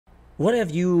What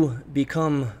have you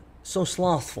become so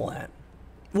slothful at?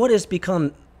 What has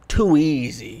become too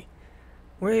easy?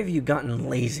 Where have you gotten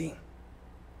lazy?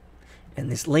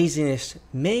 And this laziness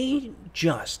may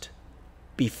just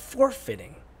be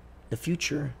forfeiting the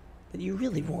future that you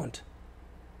really want.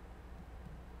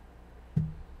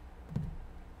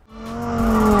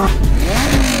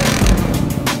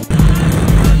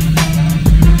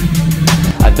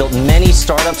 I've built many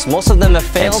startups, most of them have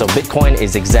failed, so Bitcoin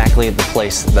is exactly the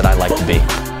place that I like to be.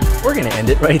 We're gonna end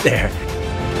it right there.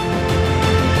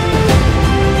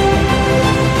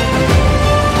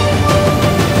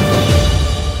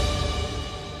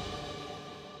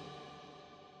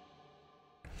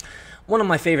 One of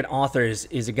my favorite authors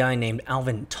is a guy named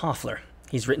Alvin Toffler.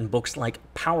 He's written books like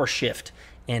Power Shift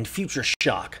and Future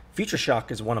Shock. Future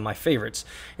Shock is one of my favorites.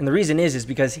 And the reason is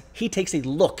because he takes a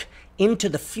look into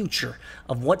the future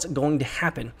of what's going to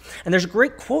happen. And there's a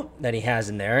great quote that he has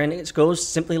in there, and it goes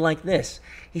simply like this.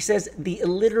 He says, "The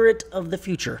illiterate of the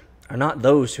future are not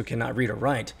those who cannot read or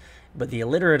write, but the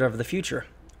illiterate of the future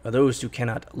are those who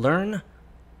cannot learn,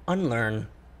 unlearn,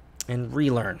 and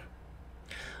relearn."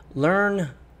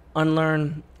 Learn,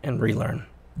 unlearn, and relearn.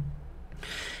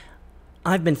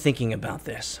 I've been thinking about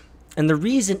this, and the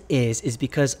reason is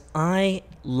because I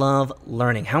love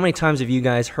learning. How many times have you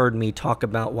guys heard me talk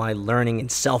about why learning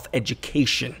and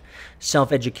self-education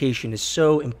is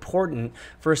so important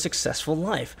for a successful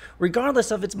life,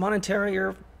 regardless of it's monetary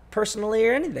or personally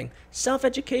or anything?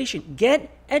 Self-education.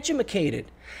 Get educated.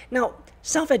 Now,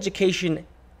 self-education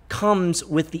comes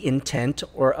with the intent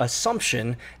or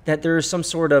assumption that there is some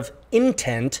sort of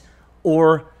intent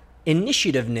or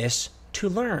initiativeness to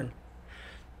learn.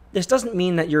 This doesn't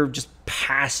mean that you're just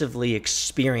passively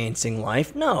experiencing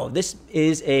life. No, this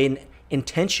is an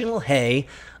intentional, hey,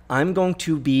 I'm going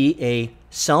to be a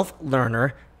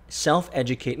self-learner,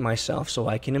 self-educate myself so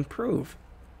I can improve.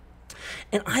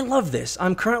 And I love this.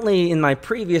 I'm currently in my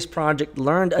previous project,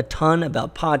 learned a ton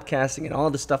about podcasting and all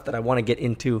the stuff that I want to get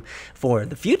into for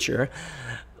the future.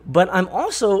 But I'm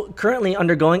also currently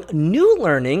undergoing new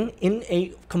learning in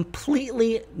a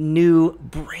completely new,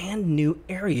 brand new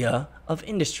area of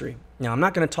industry. Now, I'm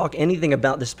not going to talk anything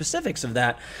about the specifics of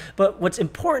that, but what's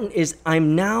important is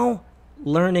I'm now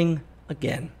learning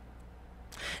again.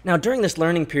 Now, during this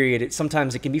learning period,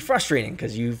 sometimes it can be frustrating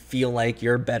because you feel like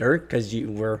you're better because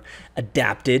you were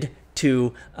adapted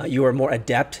to, you are more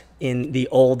adept in the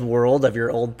old world of your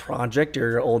old project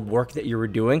or your old work that you were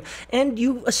doing, and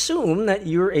you assume that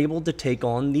you're able to take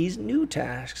on these new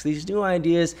tasks, these new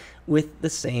ideas with the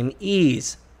same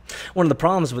ease. One of the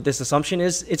problems with this assumption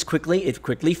is it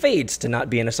quickly fades to not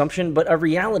be an assumption, but a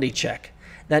reality check.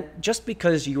 That just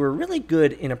because you were really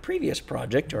good in a previous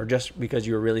project or just because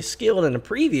you were really skilled in a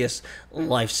previous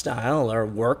lifestyle or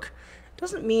work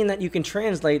doesn't mean that you can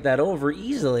translate that over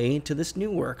easily to this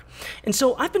new work. And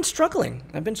so I've been struggling.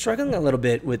 I've been struggling a little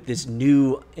bit with this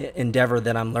new endeavor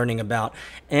that I'm learning about.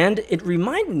 And it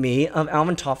reminded me of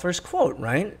Alvin Toffler's quote,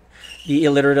 right? The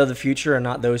illiterate of the future are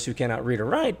not those who cannot read or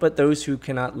write, but those who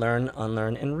cannot learn,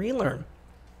 unlearn, and relearn.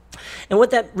 And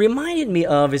what that reminded me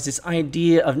of is this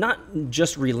idea of not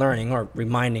just relearning or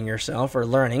reminding yourself or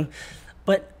learning,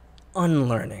 but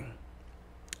unlearning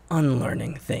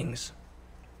things.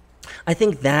 I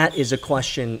think that is a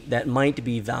question that might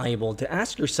be valuable to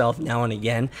ask yourself now and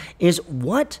again is,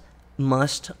 what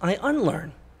must I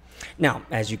unlearn? Now,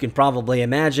 as you can probably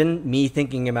imagine, me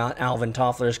thinking about Alvin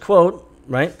Toffler's quote,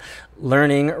 right?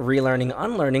 Learning, relearning,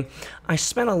 unlearning. I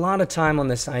spent a lot of time on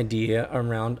this idea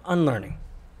around unlearning.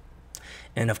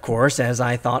 And of course, as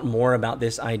I thought more about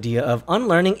this idea of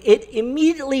unlearning, it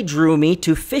immediately drew me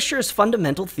to Fisher's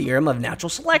fundamental theorem of natural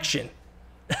selection.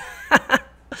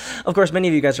 Of course, many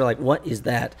of you guys are like, what is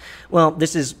that? Well,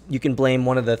 this is, you can blame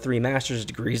one of the 3 master's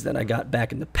degrees that I got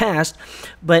back in the past,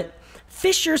 but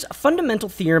Fisher's fundamental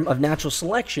theorem of natural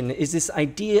selection is this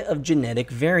idea of genetic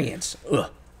variance. Ugh,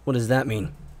 what does that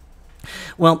mean?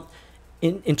 Well,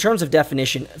 in terms of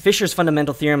definition, Fisher's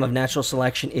fundamental theorem of natural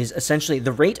selection is essentially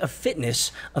the rate of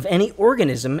fitness of any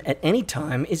organism at any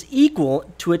time is equal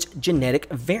to its genetic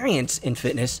variance in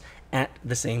fitness at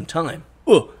the same time.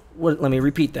 Well, let me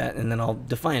repeat that, and then I'll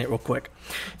define it real quick.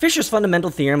 Fisher's fundamental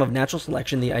theorem of natural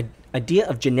selection, the idea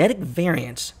of genetic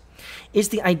variance, is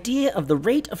the idea of the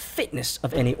rate of fitness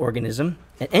of any organism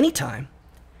at any time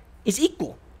is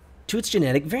equal to its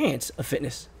genetic variance of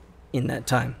fitness in that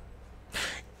time.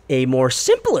 A more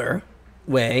simpler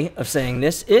way of saying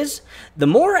this is the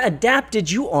more adapted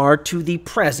you are to the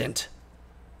present,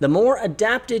 the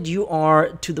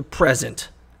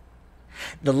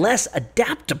less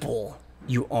adaptable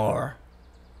you are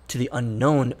to the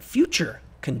unknown future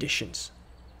conditions.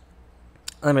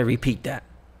 Let me repeat that.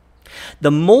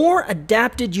 The more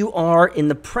adapted you are in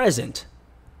the present,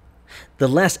 the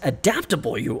less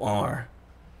adaptable you are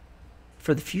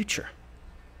for the future.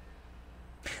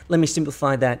 Let me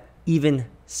simplify that even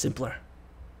simpler.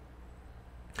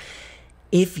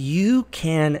 If you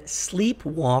can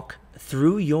sleepwalk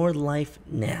through your life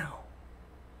now,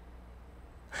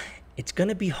 it's going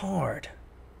to be hard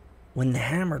when the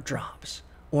hammer drops,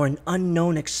 or an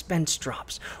unknown expense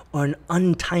drops, or an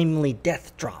untimely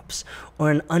death drops,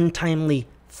 or an untimely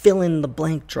fill in the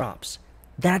blank drops.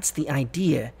 That's the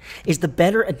idea, is the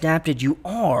better adapted you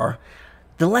are,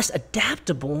 the less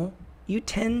adaptable you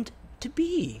tend to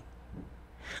be.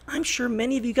 I'm sure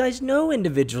many of you guys know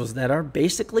individuals that are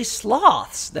basically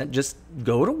sloths that just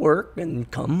go to work and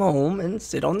come home and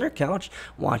sit on their couch,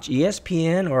 watch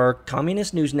ESPN or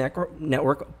Communist News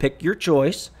Network, pick your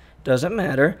choice, doesn't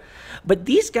matter. But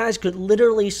these guys could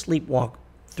literally sleepwalk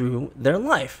through their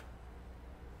life,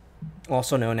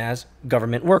 also known as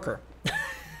government worker.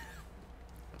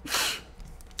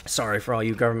 Sorry for all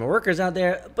you government workers out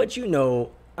there, but you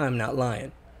know I'm not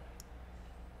lying.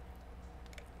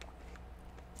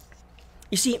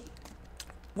 You see,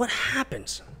 what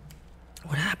happens,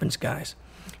 guys,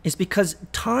 is because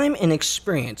time and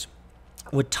experience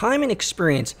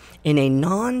in a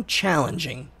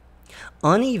non-challenging,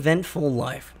 uneventful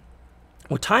life,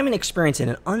 with time and experience in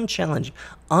an unchallenging,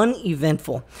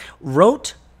 uneventful,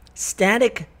 rote,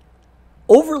 static,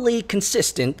 overly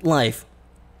consistent life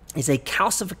is a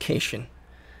calcification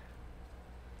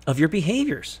of your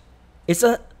behaviors. It's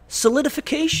a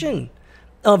solidification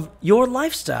of your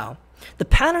lifestyle. The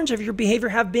patterns of your behavior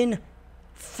have been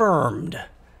firmed.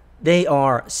 They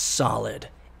are solid.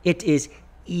 It is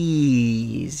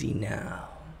easy now.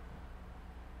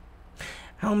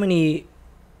 How many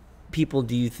people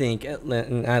do you think,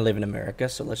 and I live in America,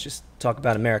 so let's just talk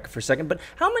about America for a second, but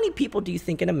how many people do you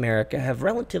think in America have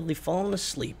relatively fallen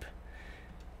asleep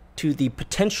to the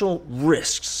potential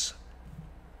risks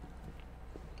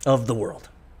of the world?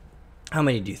 How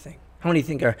many do you think? How many do you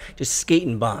think are just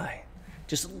skating by,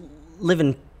 just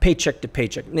living paycheck to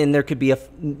paycheck? And there could be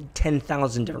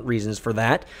 10,000 different reasons for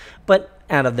that, but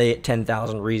out of the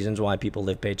 10,000 reasons why people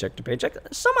live paycheck to paycheck,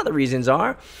 some of the reasons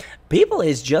are people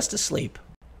is just asleep.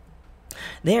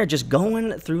 They are just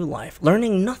going through life,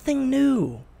 learning nothing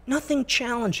new, nothing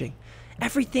challenging.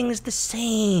 Everything is the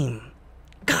same.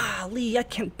 Golly, I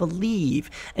can't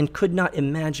believe and could not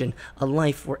imagine a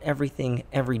life where everything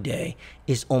every day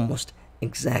is almost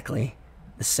exactly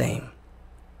the same.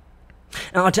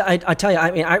 Now, I tell you,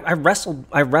 I mean, I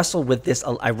wrestled with this.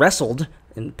 I wrestled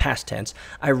in past tense.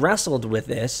 I wrestled with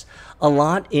this a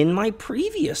lot in my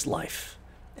previous life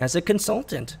as a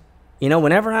consultant. You know,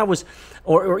 whenever I was,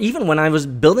 or even when I was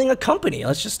building a company,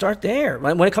 let's just start there.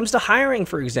 When it comes to hiring,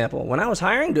 for example, when I was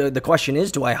hiring, the question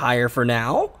is, do I hire for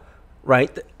now?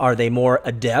 Right? Are they more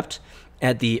adept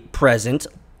at the present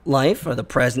life or the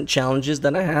present challenges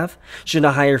that I have? Should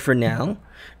I hire for now,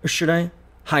 or should I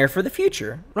hire for the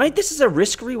future, right? This is a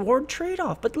risk-reward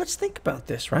trade-off, but let's think about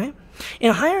this, right? In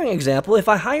a hiring example, if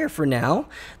I hire for now,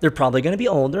 they're probably going to be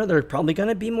older, they're probably going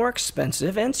to be more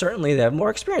expensive, and certainly they have more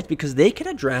experience because they can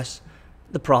address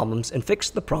the problems and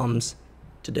fix the problems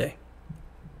today.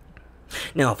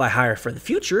 Now, if I hire for the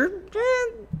future,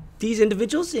 these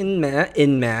individuals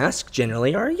in mass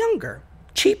generally are younger,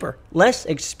 cheaper, less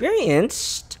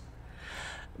experienced,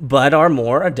 but are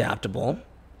more adaptable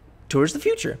towards the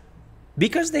future.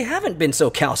 Because they haven't been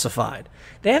so calcified.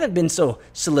 They haven't been so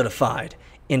solidified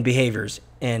in behaviors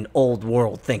and old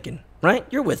world thinking, right?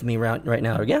 You're with me right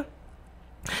now, yeah?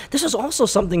 This is also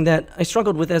something that I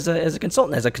struggled with as a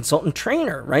consultant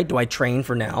trainer, right? Do I train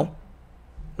for now,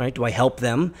 right? Do I help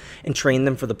them and train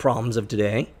them for the problems of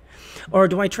today? Or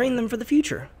do I train them for the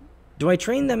future? Do I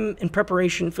train them in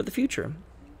preparation for the future?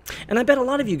 And I bet a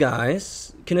lot of you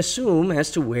guys can assume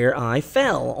as to where I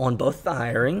fell on both the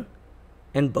hiring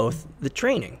and both the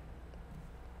training,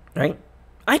 right?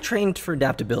 I trained for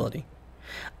adaptability.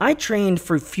 I trained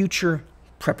for future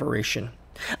preparation.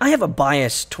 I have a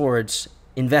bias towards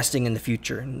investing in the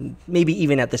future, and maybe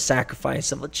even at the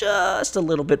sacrifice of just a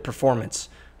little bit performance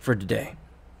for today.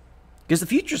 Because the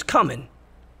future's coming,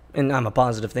 and I'm a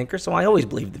positive thinker, so I always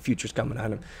believe the future's coming.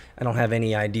 I don't have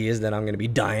any ideas that I'm going to be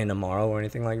dying tomorrow or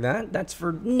anything like that. That's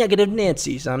for negative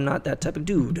Nancy's. I'm not that type of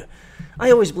dude.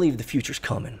 I always believe the future's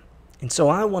coming. And so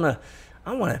I want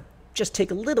to just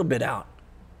take a little bit out,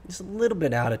 just a little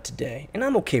bit out of today, and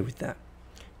I'm okay with that,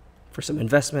 for some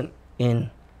investment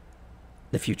in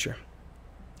the future.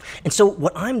 And so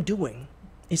what I'm doing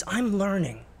is I'm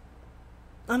learning.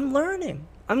 I'm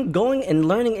going and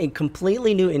learning a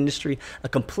completely new industry, a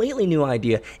completely new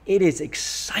idea. It is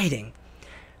exciting.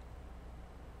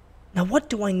 Now,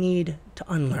 what do I need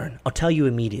to unlearn? I'll tell you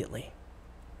immediately.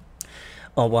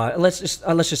 Oh, well, let's just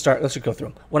start. Let's just go through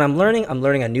them. When I'm learning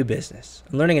a new business.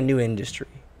 I'm learning a new industry.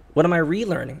 What am I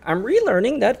relearning? I'm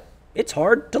relearning that it's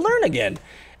hard to learn again,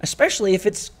 especially if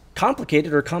it's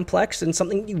complicated or complex and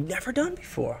something you've never done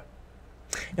before.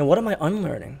 And what am I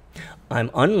unlearning?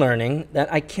 I'm unlearning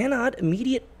that I cannot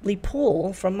immediately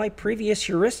pull from my previous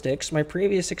heuristics, my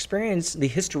previous experience, the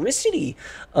historicity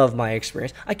of my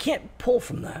experience. I can't pull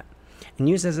from that and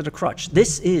use it as a crutch.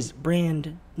 This is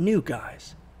brand new,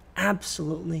 guys.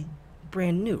 Absolutely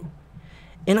brand new.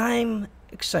 And I'm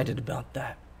excited about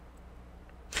that.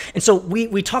 And so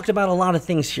we talked about a lot of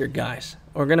things here, guys.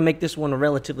 We're going to make this one a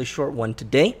relatively short one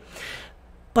today.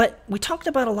 But we talked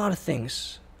about a lot of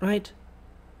things, right?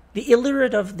 The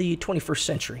illiterate of the 21st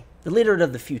century, the literate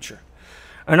of the future,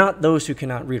 are not those who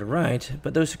cannot read or write,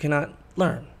 but those who cannot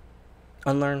learn,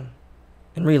 unlearn,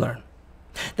 and relearn.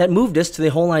 That moved us to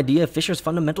the whole idea of Fisher's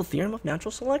fundamental theorem of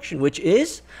natural selection, which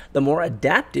is the more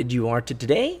adapted you are to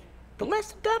today, the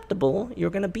less adaptable you're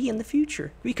going to be in the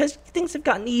future, because things have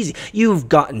gotten easy. You've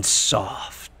gotten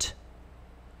soft,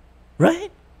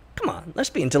 right? Come on, let's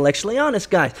be intellectually honest,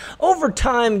 guys. Over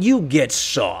time, you get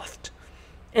soft.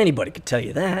 Anybody could tell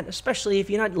you that, especially if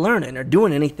you're not learning or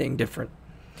doing anything different.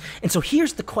 And so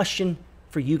here's the question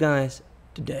for you guys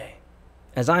today.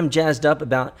 As I'm jazzed up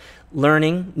about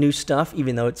learning new stuff,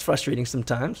 even though it's frustrating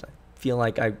sometimes, I feel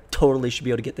like I totally should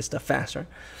be able to get this stuff faster.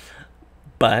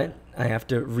 But I have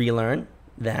to relearn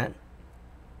that.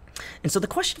 And so the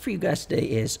question for you guys today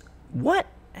is, what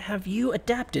have you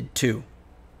adapted to?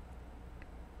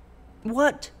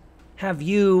 What have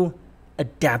you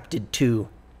adapted to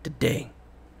today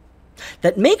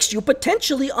that makes you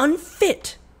potentially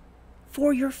unfit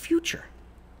for your future?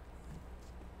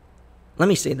 Let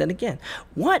me say that again.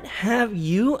 What have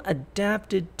you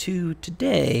adapted to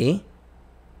today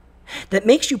that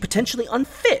makes you potentially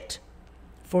unfit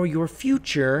for your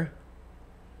future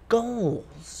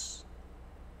goals?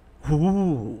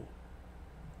 Ooh.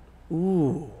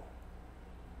 Ooh.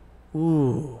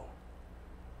 Ooh.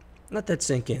 Let that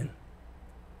sink in.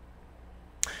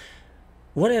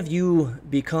 What have you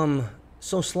become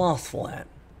so slothful at?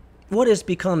 What has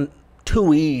become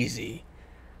too easy?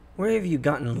 Where have you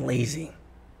gotten lazy?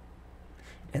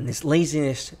 And this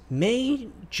laziness may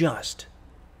just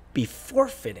be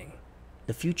forfeiting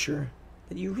the future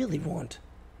that you really want.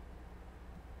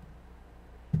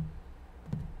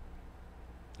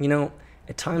 You know,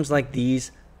 at times like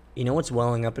these, you know what's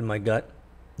welling up in my gut?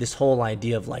 This whole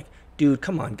idea of like, dude,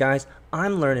 come on, guys,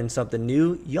 I'm learning something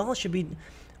new. Y'all should be...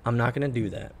 I'm not going to do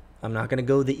that. I'm not going to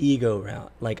go the ego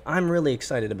route. Like, I'm really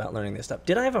excited about learning this stuff.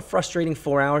 Did I have a frustrating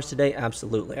 4 hours today?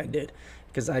 Absolutely, I did.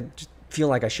 Because I just feel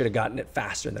like I should have gotten it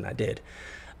faster than I did.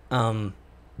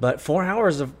 But 4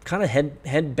 hours of kind of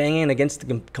head banging against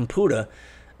the computer,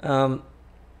 I'm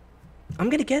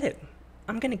going to get it.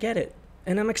 I'm going to get it.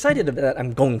 And I'm excited about that.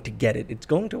 I'm going to get it. It's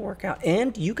going to work out.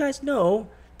 And you guys know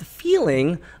the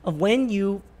feeling of when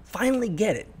you finally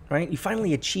get it, right? You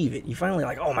finally achieve it. You finally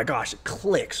like, oh my gosh, it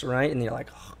clicks, right? And you're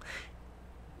like, oh,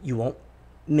 you won't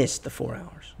miss the 4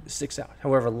 hours, the 6 hours,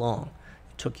 however long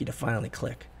it took you to finally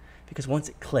click. Because once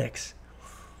it clicks,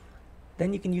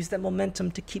 then you can use that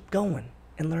momentum to keep going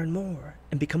and learn more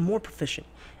and become more proficient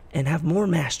and have more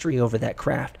mastery over that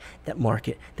craft, that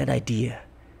market, that idea.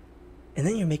 And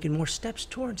then you're making more steps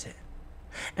towards it.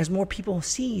 As more people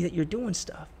see that you're doing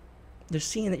stuff, they're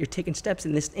seeing that you're taking steps,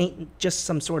 and this ain't just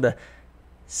some sort of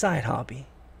side hobby.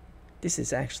 This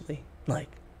is actually like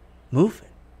moving.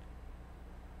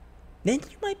 Then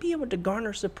you might be able to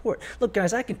garner support. Look,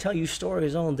 guys, I can tell you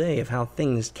stories all day of how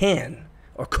things can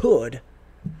or could,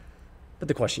 but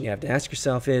the question you have to ask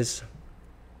yourself is,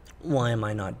 why am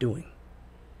I not doing?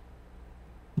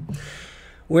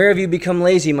 Where have you become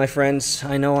lazy, my friends?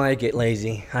 I know I get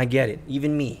lazy. I get it.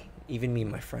 Even me,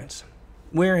 my friends.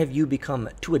 Where have you become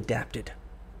too adapted?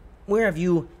 Where have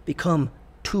you become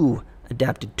too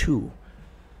adapted to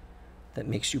that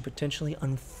makes you potentially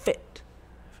unfit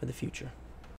for the future?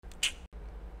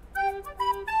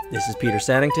 This is Peter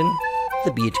Saddington,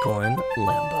 the Bitcoin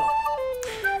Lambo.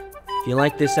 If you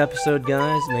like this episode,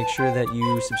 guys, make sure that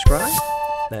you subscribe,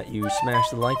 that you smash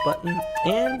the like button,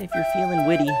 and if you're feeling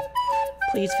witty,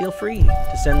 please feel free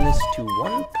to send this to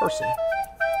one person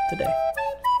today.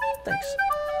 Thanks.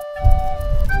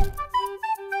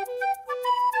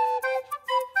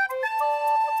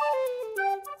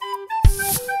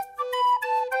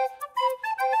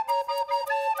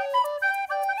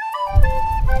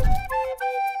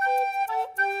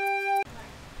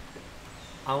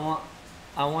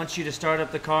 I want you to start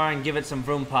up the car and give it some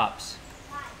vroom pops.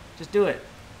 Just do it.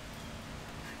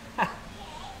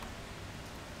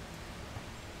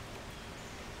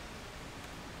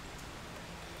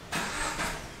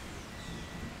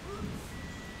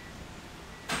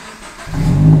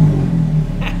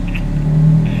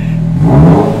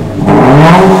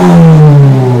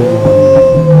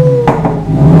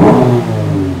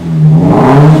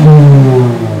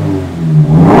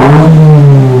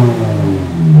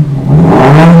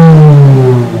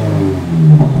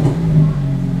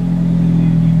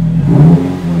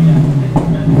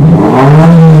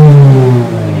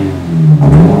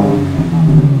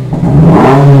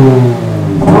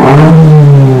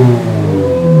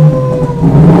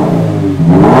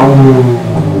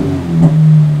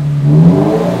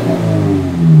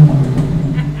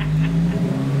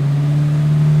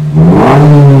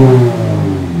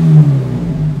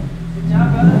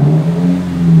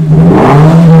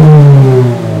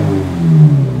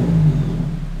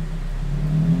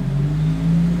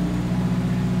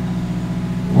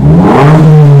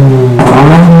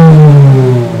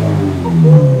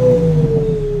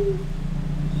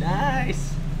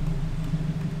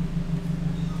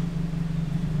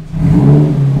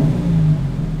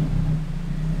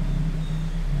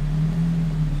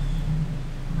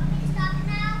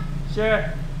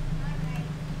 Sure.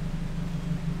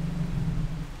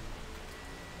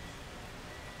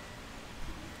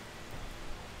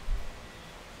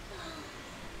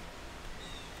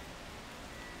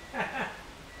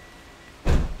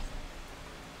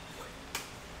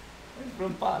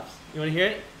 From Pops. You want to hear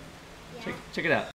it? Yeah. Check it out.